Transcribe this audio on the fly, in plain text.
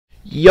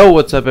Yo,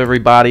 what's up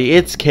everybody?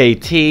 It's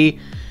KT,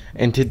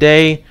 and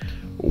today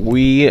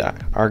we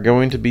are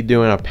going to be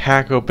doing a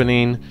pack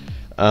opening.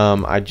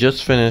 I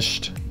just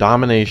finished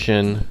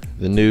Domination,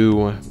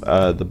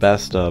 the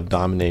best of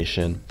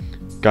Domination.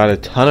 Got a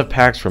ton of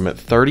packs from it,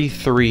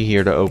 33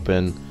 here to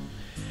open,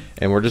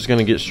 and we're just going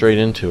to get straight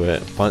into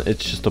it.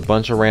 It's just a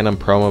bunch of random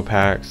promo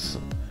packs.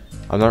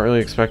 I'm not really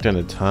expecting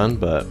a ton,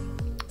 but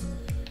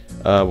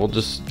we'll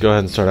just go ahead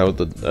and start out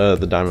with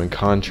the diamond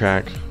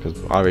contract,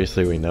 because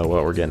obviously we know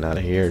what we're getting out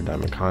of here.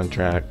 Diamond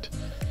contract.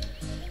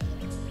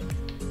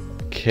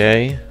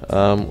 Okay,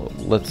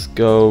 let's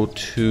go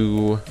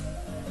to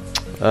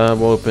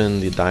we'll open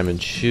the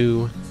diamond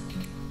shoe.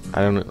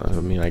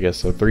 I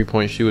guess a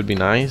 3-point shoe would be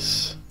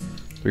nice.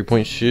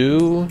 3-point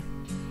shoe.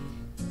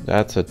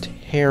 That's a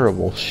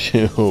terrible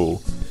shoe.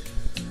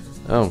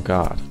 Oh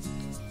god.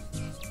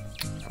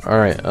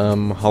 Alright,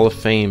 Hall of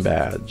Fame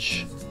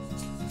badge.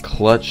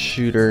 Clutch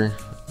shooter.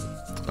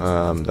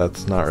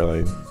 That's not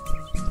really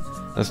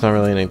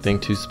anything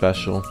too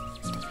special.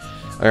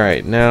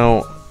 Alright,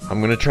 now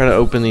I'm gonna try to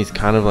open these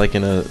kind of like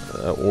in a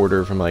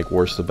order from like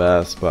worst to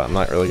best, but I'm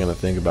not really gonna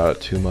think about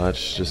it too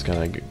much. Just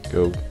gonna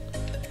go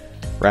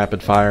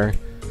rapid fire.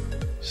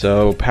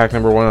 So pack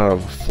number 1 out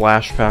of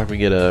Flash pack, we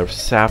get a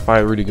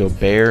Sapphire Rudy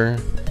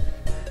Gobert.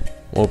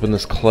 We'll open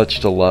this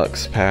Clutch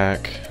Deluxe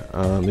pack.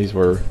 These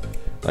were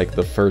like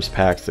the first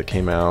packs that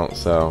came out,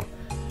 so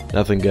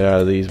nothing good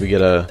out of these. We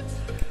get a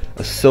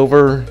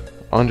silver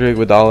Andre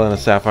Iguodala and a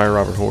sapphire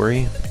Robert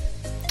Horry.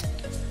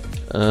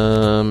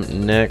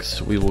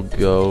 Next we'll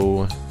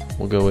go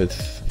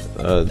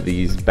with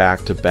these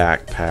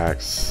back-to-back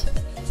packs.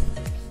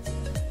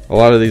 A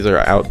lot of these are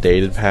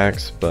outdated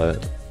packs,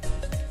 but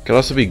could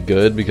also be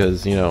good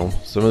because, you know,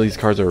 some of these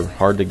cards are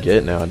hard to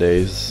get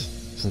nowadays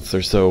since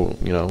they're so,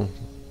 you know,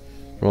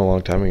 from a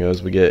long time ago.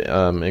 We get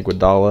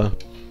Iguodala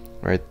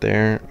right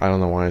there. I don't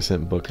know why I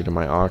sent Booker to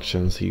my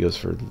auctions. He goes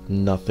for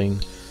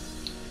nothing.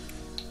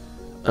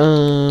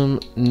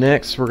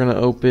 Next we'll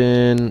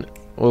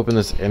open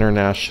this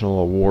international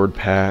award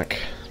pack.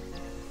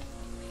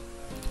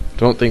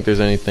 Don't think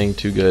there's anything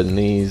too good in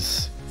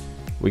these.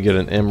 We get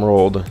an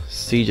emerald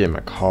CJ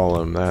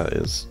McCollum. That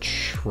is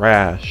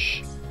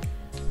trash.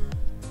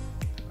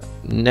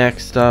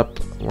 Next up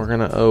we're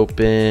gonna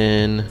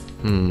open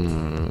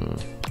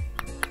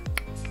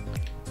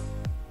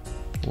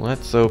we'll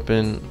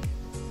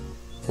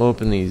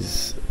open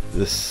this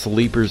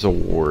Sleepers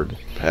Award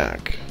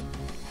pack.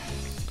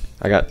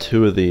 I got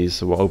 2 of these,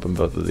 so we'll open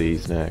both of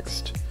these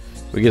next.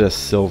 We get a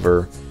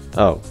silver.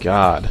 Oh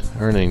god,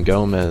 Hernan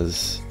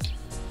Gomez.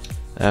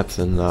 That's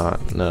a no.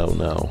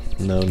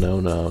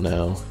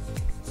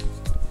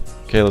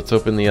 Okay, let's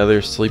open the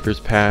other Sleepers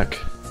pack.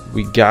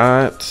 We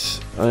got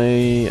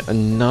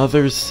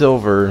another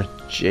silver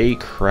Jay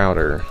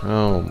Crowder.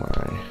 Oh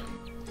my.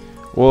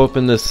 We'll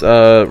open this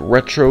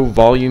Retro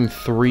Volume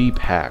 3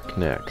 pack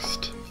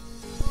next.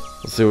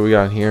 Let's see what we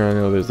got here. I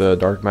know there's a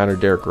Dark Matter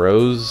Derrick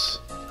Rose.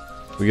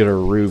 We get a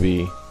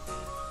Ruby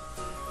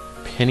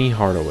Penny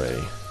Hardaway.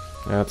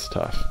 That's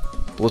tough.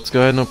 Let's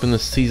go ahead and open the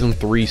Season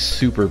 3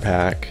 Super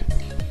Pack.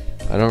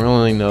 I don't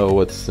really know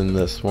what's in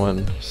this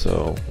one,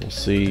 so we'll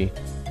see.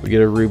 We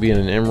get a Ruby and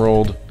an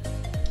Emerald.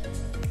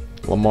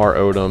 Lamar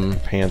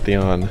Odom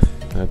Pantheon.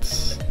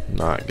 That's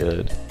not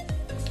good.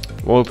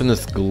 We'll open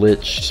this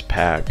glitched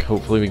pack.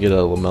 Hopefully we get a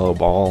LaMelo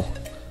Ball.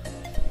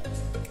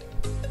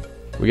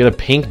 We get a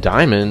pink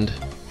diamond.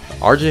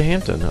 RJ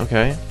Hampton.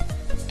 Okay.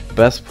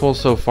 Best pull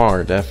so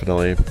far,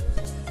 definitely.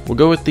 We'll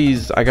go with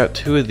these. I got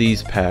 2 of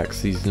these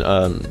packs. These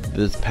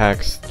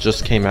packs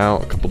just came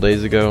out a couple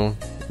days ago.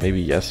 Maybe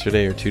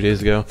yesterday or 2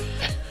 days ago.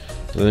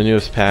 They're the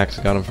newest packs.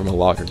 I got them from a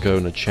locker code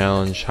and a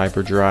challenge.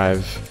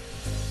 Hyperdrive.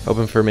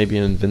 Hoping for maybe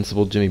an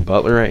invincible Jimmy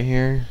Butler right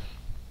here.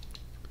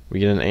 We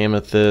get an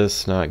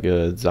Amethyst, not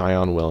good.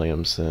 Zion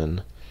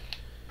Williamson.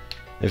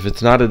 If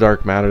it's not a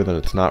Dark Matter, then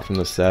it's not from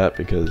the set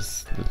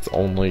because it's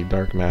only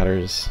Dark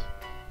Matters.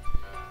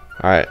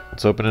 Alright,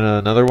 let's open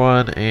another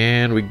one,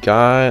 and we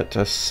got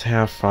a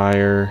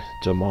Sapphire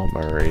Jamal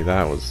Murray.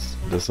 That was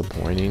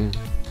disappointing.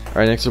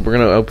 Alright, next up we're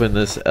going to open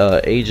this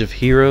Age of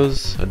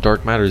Heroes. A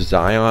Dark Matter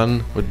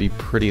Zion would be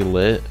pretty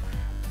lit.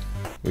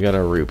 We got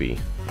a Ruby.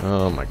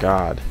 Oh my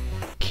god.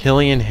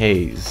 Killian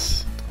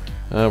Hayes.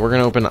 We're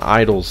going to open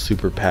Idols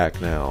Super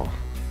Pack now.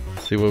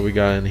 Let's see what we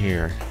got in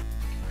here.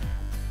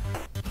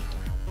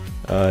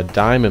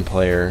 Diamond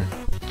Player,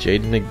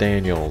 Jaden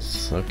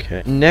McDaniels.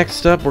 Okay.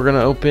 Next up, we're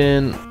gonna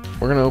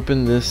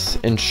open this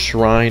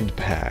Enshrined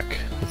pack.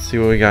 Let's see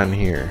what we got in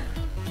here.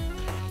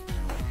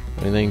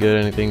 Anything good?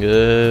 Anything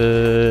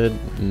good?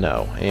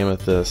 No.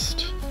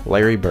 Amethyst.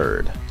 Larry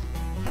Bird.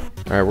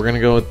 All right, we're gonna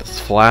go with this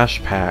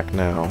Flash pack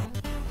now.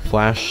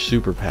 Flash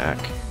Super Pack.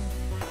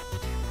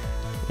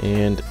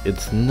 And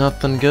it's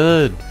nothing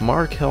good.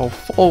 Markelle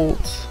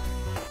Fultz.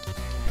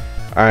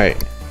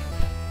 Alright.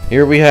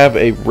 Here we have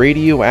a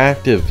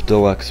Radioactive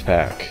Deluxe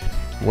Pack.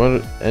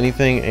 What?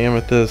 Anything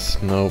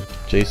Amethyst? Nope.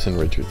 Jason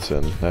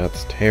Richardson.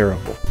 That's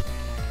terrible.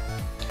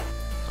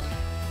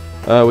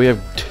 We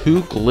have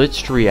 2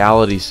 glitched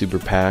reality super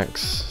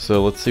packs,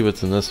 so let's see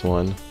what's in this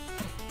one.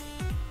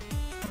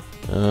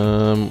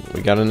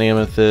 We got an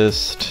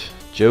amethyst,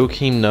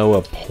 Joakim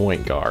Noah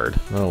point guard.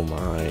 Oh my.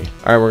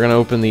 Alright, we're gonna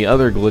open the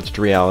other glitched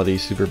reality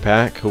super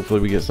pack. Hopefully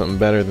we get something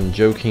better than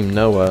Joakim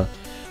Noah.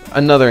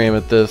 Another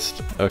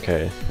amethyst.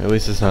 Okay, at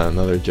least it's not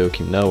another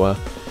Joakim Noah,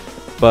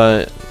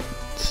 but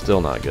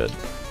still not good.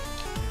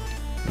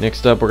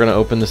 Next up, we're gonna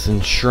open this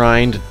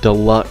Enshrined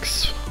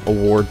Deluxe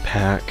Award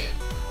Pack.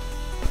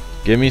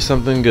 Give me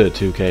something good,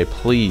 2K,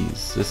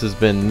 please. This has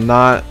been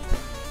not...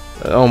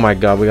 Oh my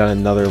god, we got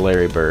another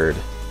Larry Bird.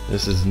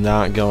 This is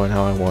not going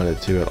how I want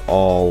it to at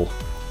all.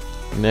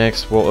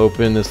 Next, we'll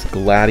open this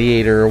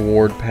Gladiator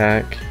Award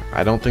Pack.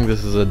 I don't think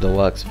this is a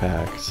deluxe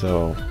pack,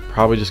 so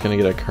probably just gonna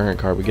get a current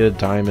card. We get a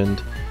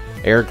diamond.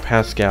 Eric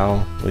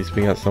Pascal. At least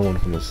we got someone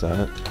from the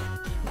set.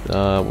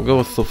 We'll go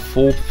with the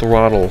Full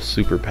Throttle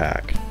Super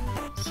Pack.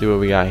 See what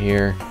we got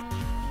here.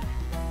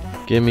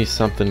 Give me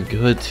something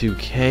good,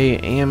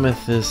 2K.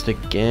 Amethyst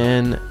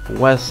again.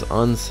 Wes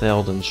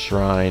Unsailed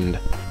Enshrined.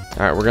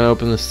 Alright, we're gonna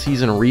open the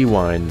Season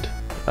Rewind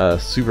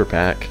Super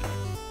Pack.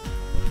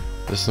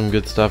 There's some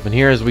good stuff in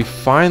here as we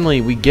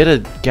get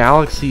a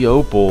Galaxy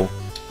Opal.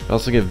 We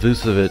also get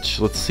Vucevic.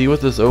 Let's see what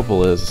this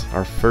Opal is.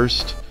 Our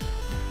first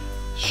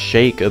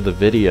shake of the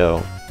video.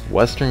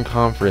 Western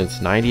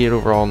Conference, 98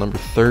 overall, number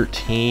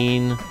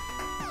 13.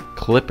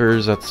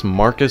 Clippers, that's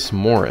Marcus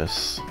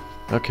Morris.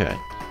 Okay.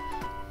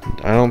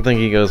 I don't think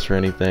he goes for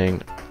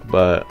anything,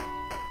 but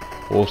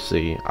we'll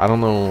see. I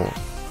don't know.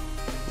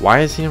 Why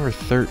is he number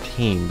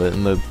 13, but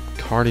in the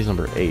card he's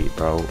number 8,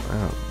 bro?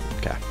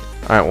 Okay.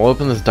 Alright, we'll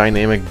open this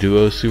Dynamic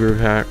Duo Super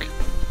Pack.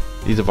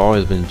 These have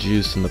always been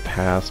juiced in the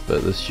past,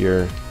 but this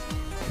year,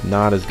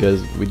 not as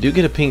good. We do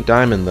get a pink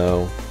diamond,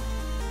 though.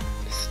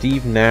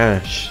 Steve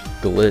Nash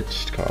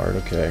glitched card,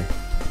 okay.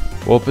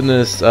 We'll open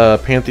this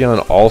Pantheon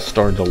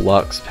All-Star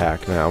Deluxe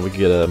pack now. We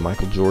get a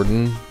Michael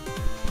Jordan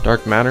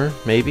Dark Matter,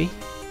 maybe?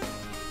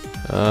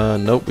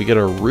 Nope, we get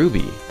a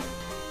Ruby.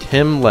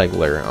 Tim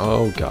Legler,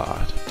 oh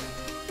god.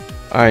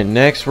 Alright,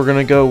 next we're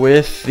gonna go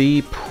with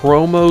the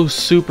Promo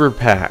Super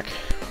Pack.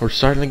 We're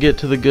starting to get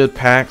to the good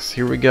packs.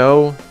 Here we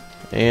go.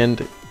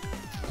 And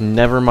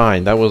never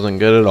mind, that wasn't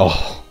good at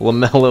all.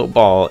 LaMelo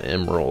Ball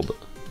Emerald.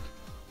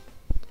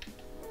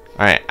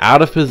 Alright,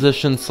 out of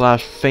position /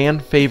 fan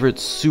favorite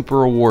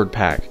super award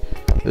pack.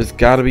 There's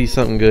gotta be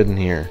something good in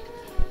here.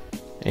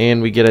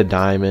 And we get a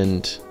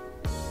diamond.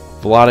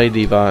 Vlade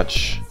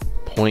Divac,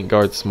 point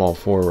guard, small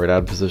forward,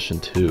 out of position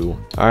 2.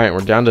 Alright, we're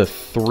down to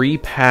 3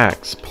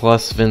 packs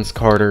plus Vince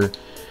Carter.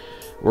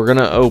 We're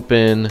gonna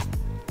open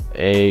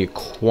a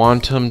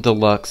Quantum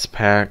Deluxe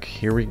pack.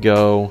 Here we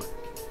go.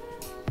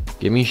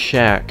 Give me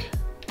Shaq.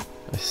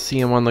 I see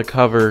him on the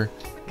cover.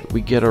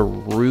 We get a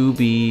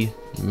Ruby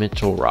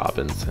Mitchell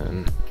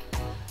Robinson.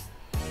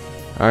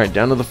 Alright,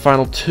 down to the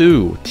final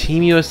 2.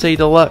 Team USA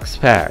Deluxe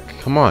pack.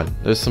 Come on.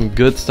 There's some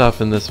good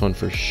stuff in this one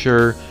for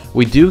sure.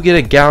 We do get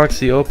a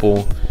Galaxy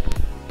Opal.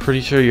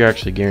 Pretty sure you're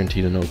actually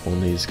guaranteed an Opal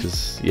in these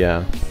because,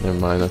 yeah, never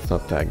mind. That's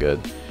not that good.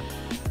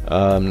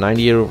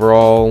 98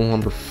 overall,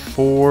 number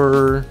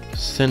 4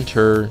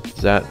 center.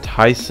 Is that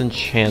Tyson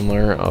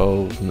Chandler?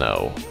 Oh,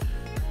 no.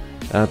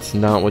 That's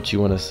not what you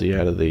want to see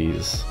out of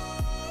these.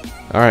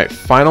 Alright,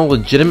 final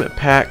legitimate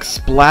pack,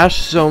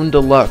 Splash Zone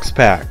Deluxe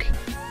pack.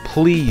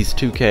 Please,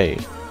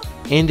 2K.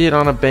 End it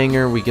on a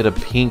banger. We get a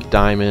pink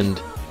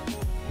diamond.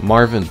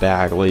 Marvin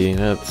Bagley.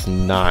 That's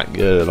not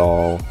good at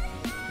all.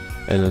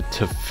 And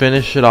to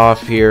finish it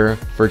off here,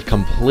 for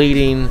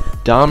completing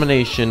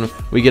Domination,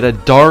 we get a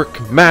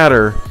Dark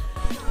Matter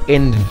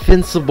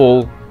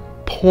Invincible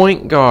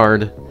point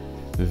guard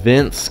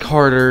Vince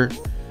Carter.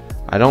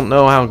 I don't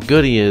know how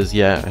good he is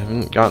yet. I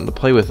haven't gotten to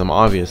play with him,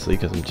 obviously,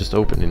 because I'm just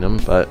opening him.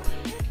 But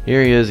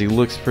here he is. He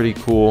looks pretty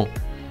cool.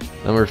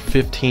 Number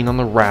 15 on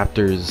the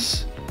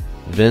Raptors,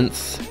 Vince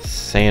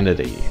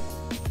Sanity.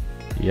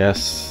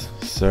 Yes,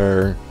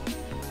 sir.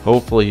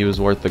 Hopefully he was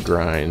worth the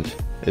grind.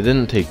 It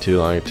didn't take too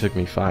long. It took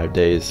me 5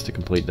 days to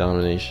complete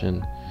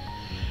Domination.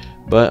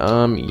 But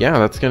yeah,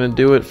 that's gonna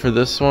do it for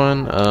this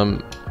one.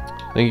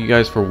 Thank you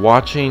guys for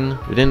watching.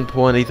 We didn't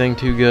pull anything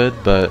too good,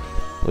 but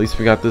at least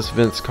we got this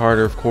Vince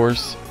Carter, of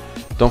course.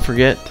 Don't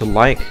forget to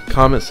like,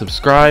 comment,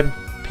 subscribe.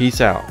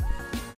 Peace out.